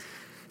was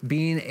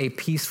being a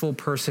peaceful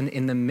person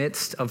in the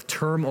midst of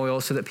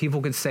turmoil so that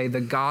people could say the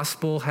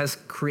gospel has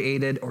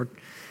created or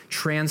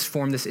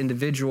transformed this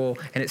individual,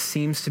 and it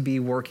seems to be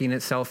working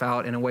itself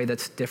out in a way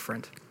that's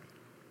different.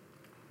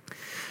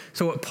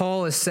 So what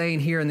Paul is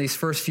saying here in these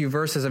first few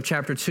verses of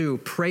chapter 2,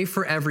 pray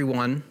for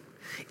everyone,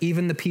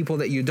 even the people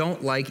that you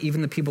don't like,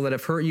 even the people that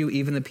have hurt you,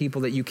 even the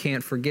people that you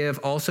can't forgive.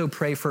 Also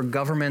pray for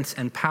governments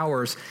and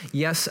powers.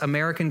 Yes,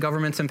 American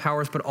governments and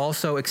powers, but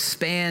also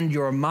expand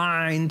your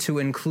mind to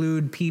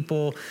include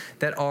people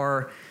that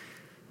are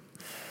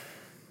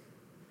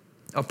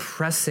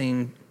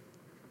oppressing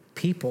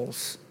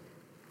peoples.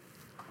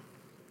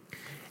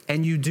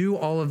 And you do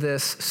all of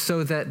this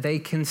so that they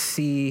can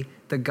see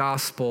the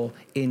gospel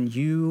in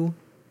you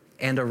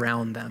and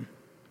around them.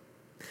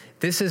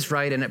 This is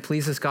right, and it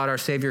pleases God our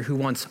Savior, who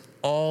wants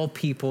all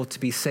people to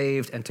be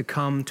saved and to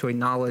come to a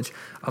knowledge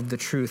of the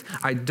truth.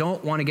 I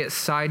don't want to get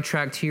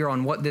sidetracked here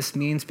on what this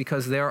means,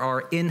 because there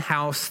are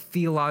in-house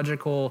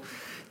theological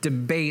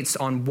debates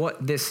on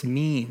what this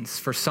means.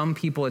 For some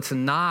people, it's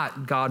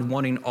not God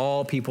wanting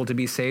all people to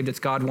be saved. It's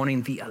God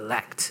wanting the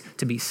elect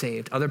to be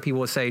saved. Other people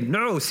will say,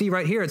 no, see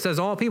right here, it says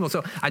all people.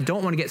 So I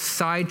don't want to get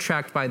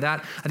sidetracked by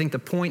that. I think the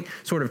point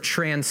sort of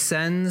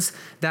transcends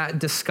that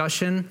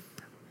discussion.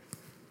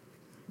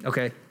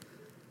 Okay.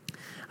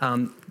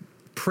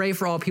 Pray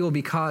for all people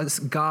because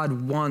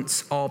God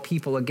wants all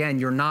people. Again,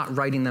 you're not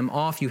writing them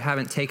off. You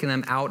haven't taken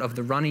them out of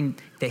the running.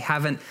 They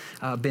haven't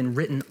been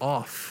written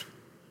off.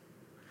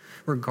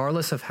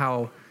 Regardless of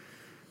how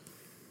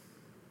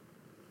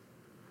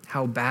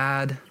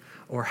bad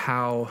or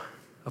how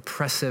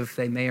oppressive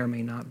they may or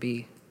may not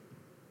be.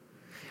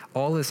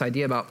 All this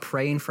idea about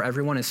praying for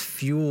everyone is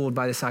fueled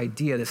by this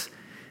idea, this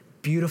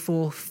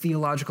beautiful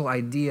theological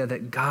idea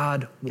that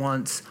God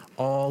wants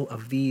all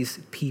of these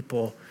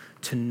people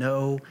to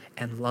know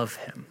and love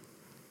him.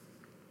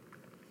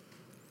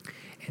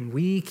 And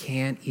we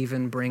can't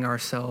even bring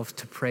ourselves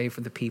to pray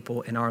for the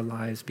people in our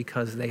lives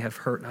because they have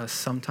hurt us,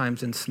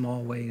 sometimes in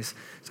small ways,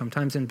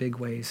 sometimes in big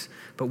ways,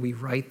 but we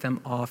write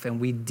them off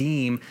and we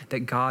deem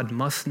that God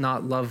must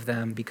not love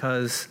them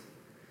because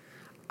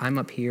I'm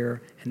up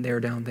here and they're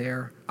down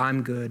there.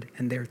 I'm good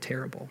and they're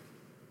terrible.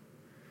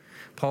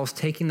 Paul's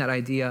taking that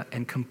idea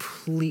and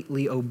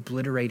completely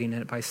obliterating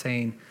it by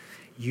saying,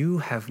 you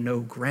have no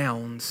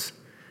grounds.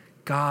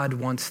 God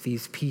wants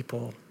these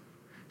people,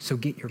 so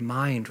get your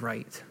mind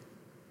right.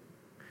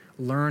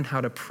 Learn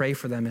how to pray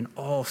for them in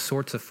all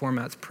sorts of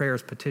formats,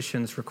 prayers,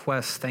 petitions,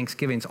 requests,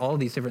 thanksgivings, all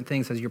these different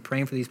things as you're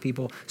praying for these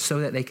people so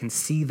that they can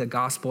see the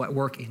gospel at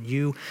work in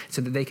you,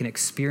 so that they can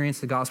experience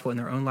the gospel in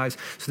their own lives,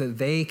 so that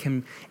they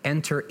can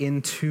enter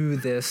into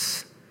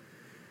this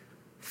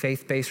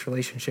faith-based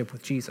relationship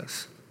with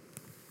Jesus.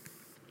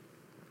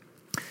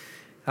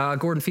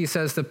 Gordon Fee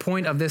says, the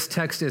point of this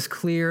text is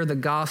clear. The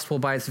gospel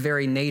by its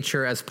very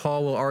nature, as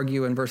Paul will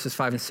argue in verses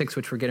 5 and 6,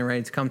 which we're getting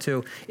ready to come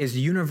to, is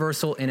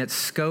universal in its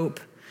scope,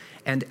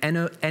 and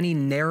any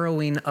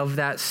narrowing of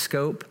that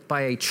scope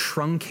by a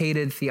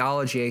truncated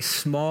theology, a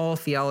small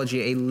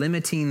theology, a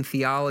limiting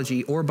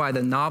theology, or by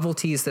the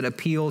novelties that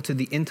appeal to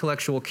the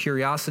intellectual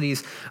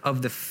curiosities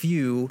of the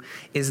few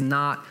is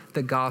not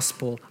the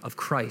gospel of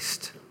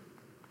Christ.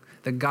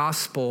 The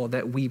gospel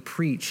that we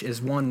preach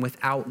is one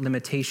without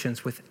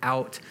limitations,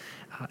 without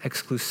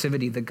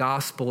exclusivity. The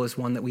gospel is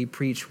one that we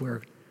preach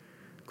where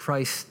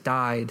Christ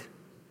died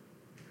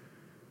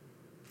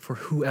for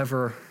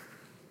whoever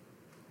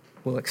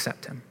will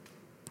accept him.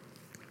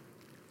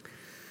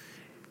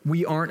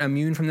 We aren't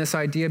immune from this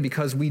idea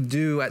because we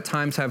do at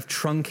times have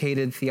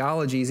truncated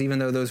theologies, even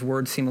though those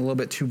words seem a little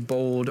bit too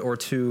bold or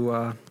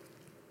too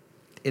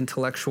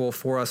intellectual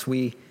for us.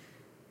 We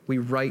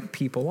write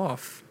people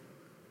off.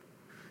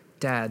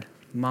 Dad,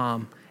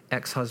 mom,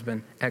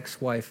 ex-husband,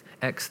 ex-wife,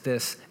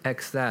 ex-this,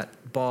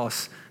 ex-that,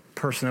 boss,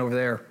 person over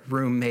there,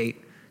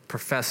 roommate,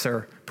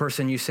 professor,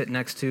 person you sit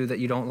next to that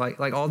you don't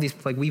like all these,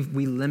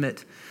 we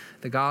limit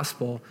the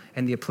gospel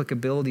and the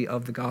applicability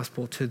of the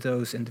gospel to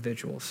those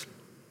individuals.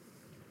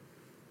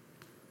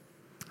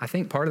 I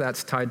think part of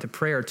that's tied to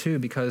prayer too,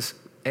 because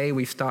A,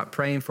 we've stopped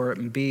praying for it,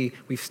 and B,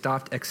 we've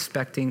stopped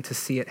expecting to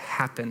see it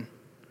happen.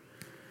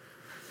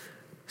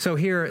 So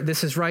here,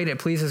 this is right. It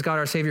pleases God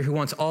our Savior, who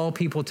wants all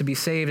people to be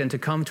saved and to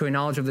come to a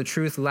knowledge of the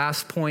truth.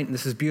 Last point, and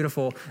this is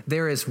beautiful.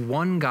 There is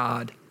one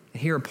God.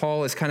 Here,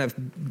 Paul is kind of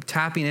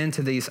tapping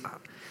into these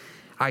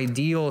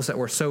ideals that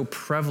were so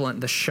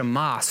prevalent. The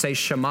Shema, say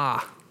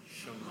Shema.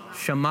 Shema.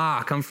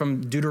 Shema, come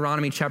from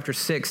Deuteronomy chapter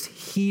 6.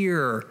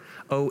 Hear,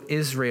 O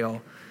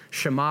Israel.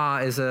 Shema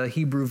is a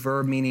Hebrew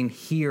verb meaning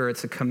hear.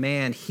 It's a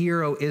command.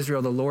 Hear, O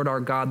Israel, the Lord our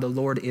God, the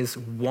Lord is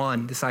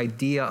one. This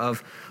idea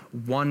of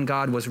one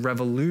God was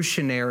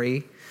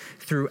revolutionary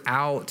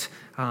throughout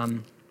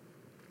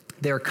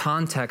their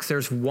context.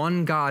 There's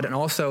one God, and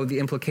also the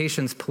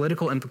implications,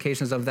 political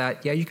implications of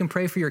that. Yeah, you can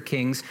pray for your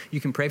kings,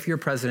 you can pray for your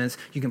presidents,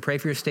 you can pray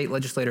for your state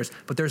legislators,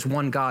 but there's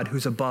one God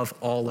who's above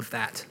all of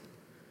that.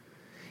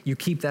 You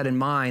keep that in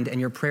mind, and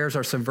your prayers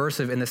are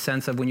subversive in the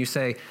sense of when you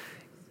say,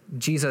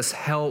 Jesus,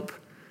 help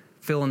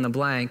fill in the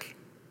blank,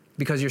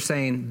 because you're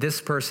saying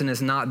this person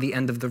is not the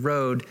end of the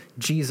road,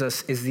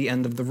 Jesus is the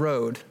end of the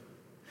road.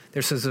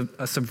 There's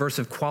a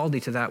subversive quality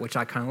to that, which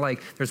I kind of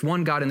like. There's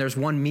one God and there's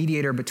one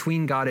mediator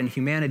between God and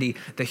humanity,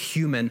 the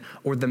human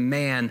or the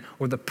man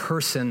or the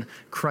person,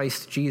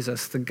 Christ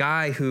Jesus, the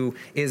guy who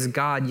is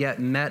God yet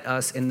met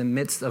us in the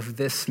midst of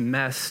this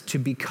mess to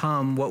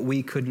become what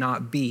we could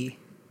not be.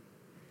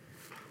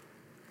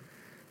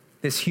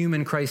 This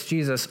human Christ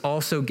Jesus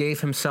also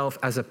gave himself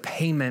as a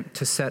payment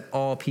to set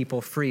all people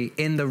free.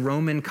 In the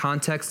Roman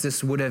context,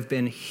 this would have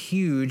been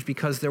huge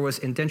because there was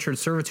indentured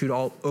servitude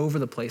all over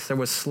the place. There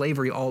was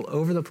slavery all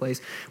over the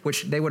place,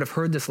 which they would have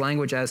heard this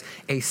language as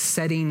a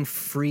setting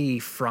free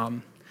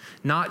from.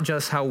 Not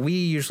just how we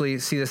usually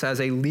see this as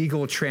a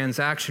legal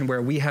transaction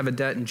where we have a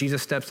debt and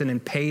Jesus steps in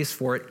and pays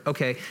for it.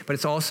 Okay, but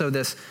it's also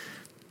this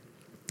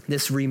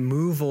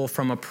removal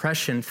from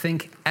oppression.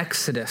 Think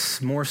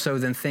Exodus more so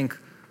than think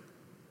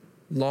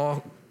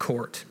law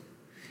court.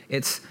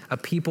 It's a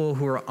people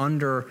who are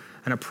under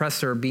an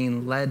oppressor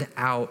being led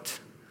out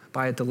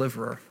by a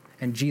deliverer.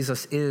 And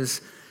Jesus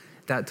is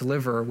that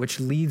deliverer,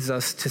 which leads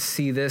us to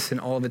see this in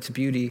all of its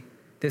beauty.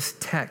 This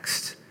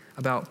text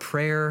about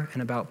prayer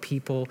and about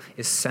people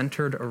is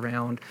centered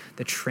around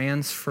the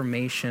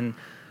transformation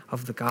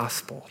of the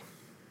gospel.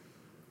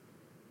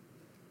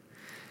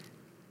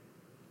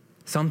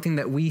 Something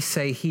that we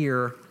say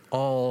here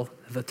all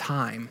the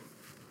time.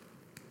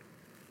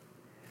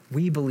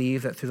 We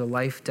believe that through the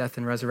life, death,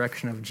 and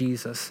resurrection of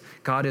Jesus,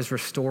 God is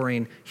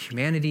restoring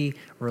humanity,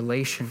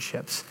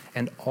 relationships,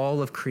 and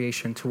all of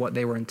creation to what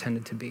they were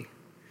intended to be.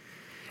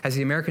 As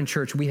the American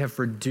church, we have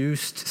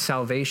reduced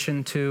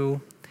salvation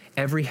to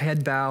every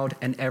head bowed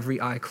and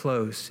every eye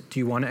closed. Do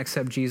you want to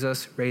accept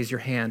Jesus? Raise your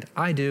hand.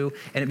 I do.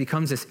 And it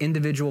becomes this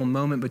individual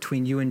moment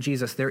between you and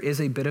Jesus. There is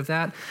a bit of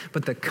that,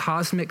 but the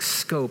cosmic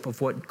scope of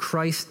what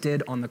Christ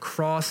did on the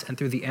cross and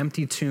through the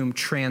empty tomb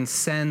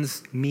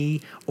transcends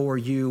me or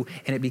you,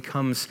 and it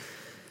becomes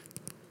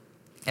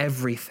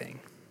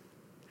everything.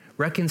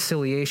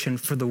 Reconciliation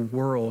for the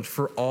world,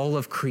 for all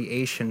of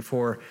creation,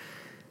 for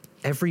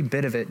every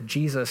bit of it.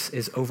 Jesus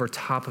is over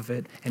top of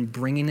it and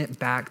bringing it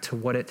back to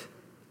what it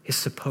is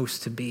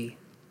supposed to be.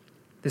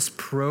 This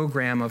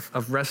program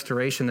of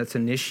restoration that's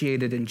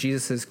initiated in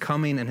Jesus'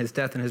 coming and his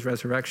death and his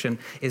resurrection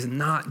is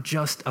not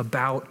just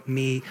about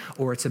me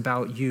or it's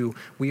about you.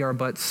 We are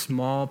but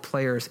small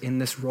players in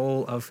this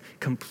role of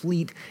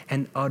complete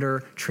and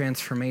utter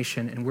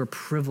transformation, and we're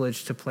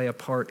privileged to play a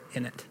part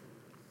in it.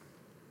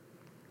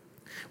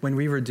 When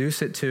we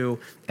reduce it to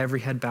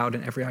every head bowed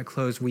and every eye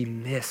closed, we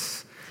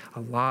miss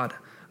a lot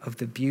of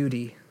the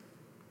beauty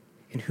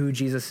in who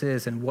Jesus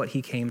is and what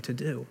he came to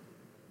do.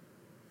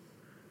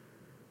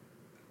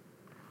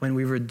 When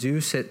we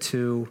reduce it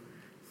to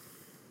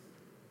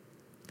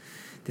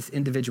this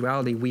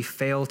individuality, we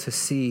fail to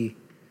see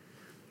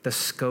the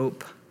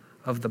scope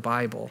of the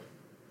Bible,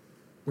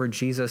 where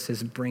Jesus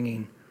is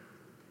bringing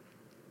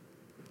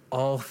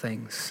all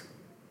things,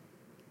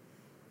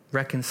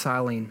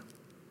 reconciling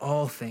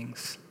all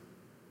things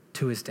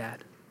to his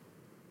dad.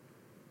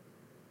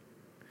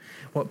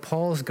 What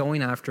Paul's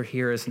going after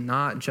here is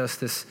not just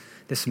this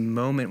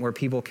moment where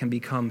people can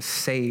become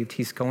saved.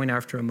 He's going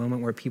after a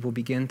moment where people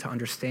begin to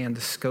understand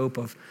the scope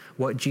of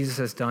what Jesus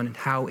has done and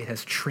how it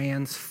has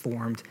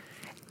transformed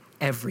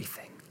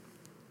everything.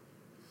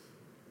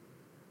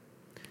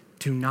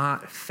 Do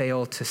not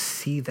fail to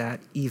see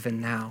that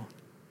even now.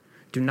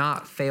 Do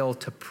not fail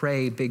to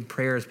pray big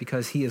prayers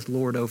because he is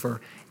Lord over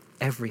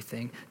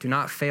everything. Do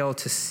not fail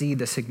to see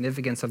the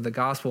significance of the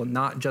gospel,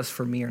 not just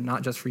for me or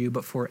not just for you,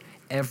 but for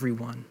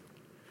everyone.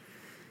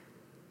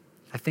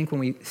 I think when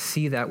we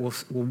see that, we'll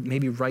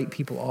maybe write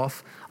people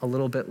off a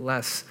little bit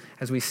less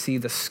as we see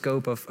the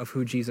scope of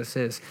who Jesus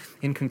is.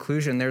 In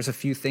conclusion, there's a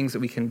few things that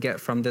we can get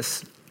from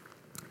this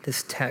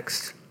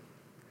text.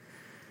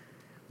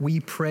 We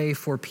pray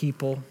for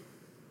people,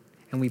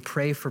 and we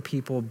pray for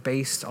people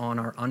based on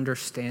our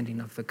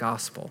understanding of the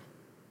gospel,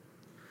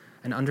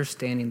 an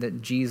understanding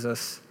that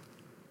Jesus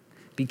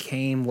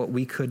became what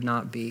we could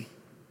not be.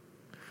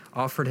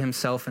 offered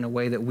himself in a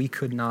way that we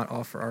could not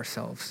offer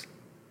ourselves,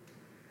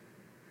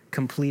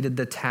 completed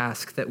the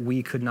task that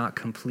we could not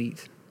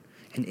complete.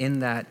 And in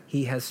that,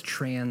 he has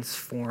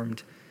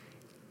transformed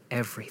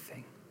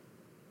everything,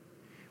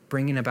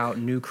 bringing about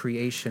new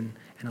creation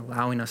and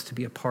allowing us to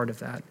be a part of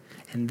that,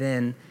 and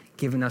then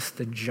giving us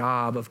the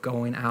job of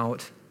going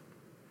out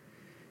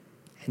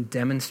and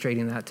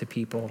demonstrating that to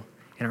people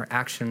in our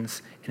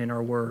actions and in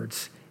our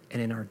words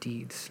and in our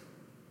deeds.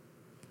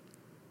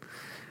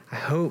 I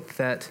hope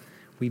that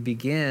we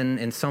begin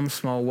in some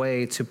small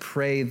way to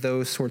pray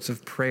those sorts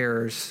of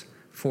prayers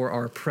for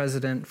our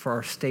president, for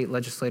our state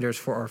legislators,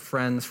 for our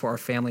friends, for our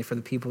family, for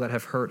the people that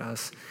have hurt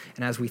us.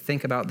 And as we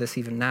think about this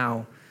even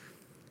now,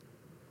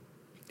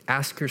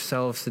 ask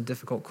yourselves the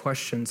difficult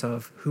questions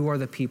of who are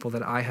the people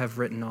that I have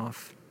written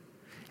off,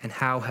 and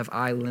how have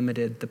I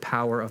limited the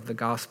power of the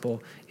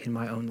gospel in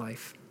my own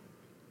life?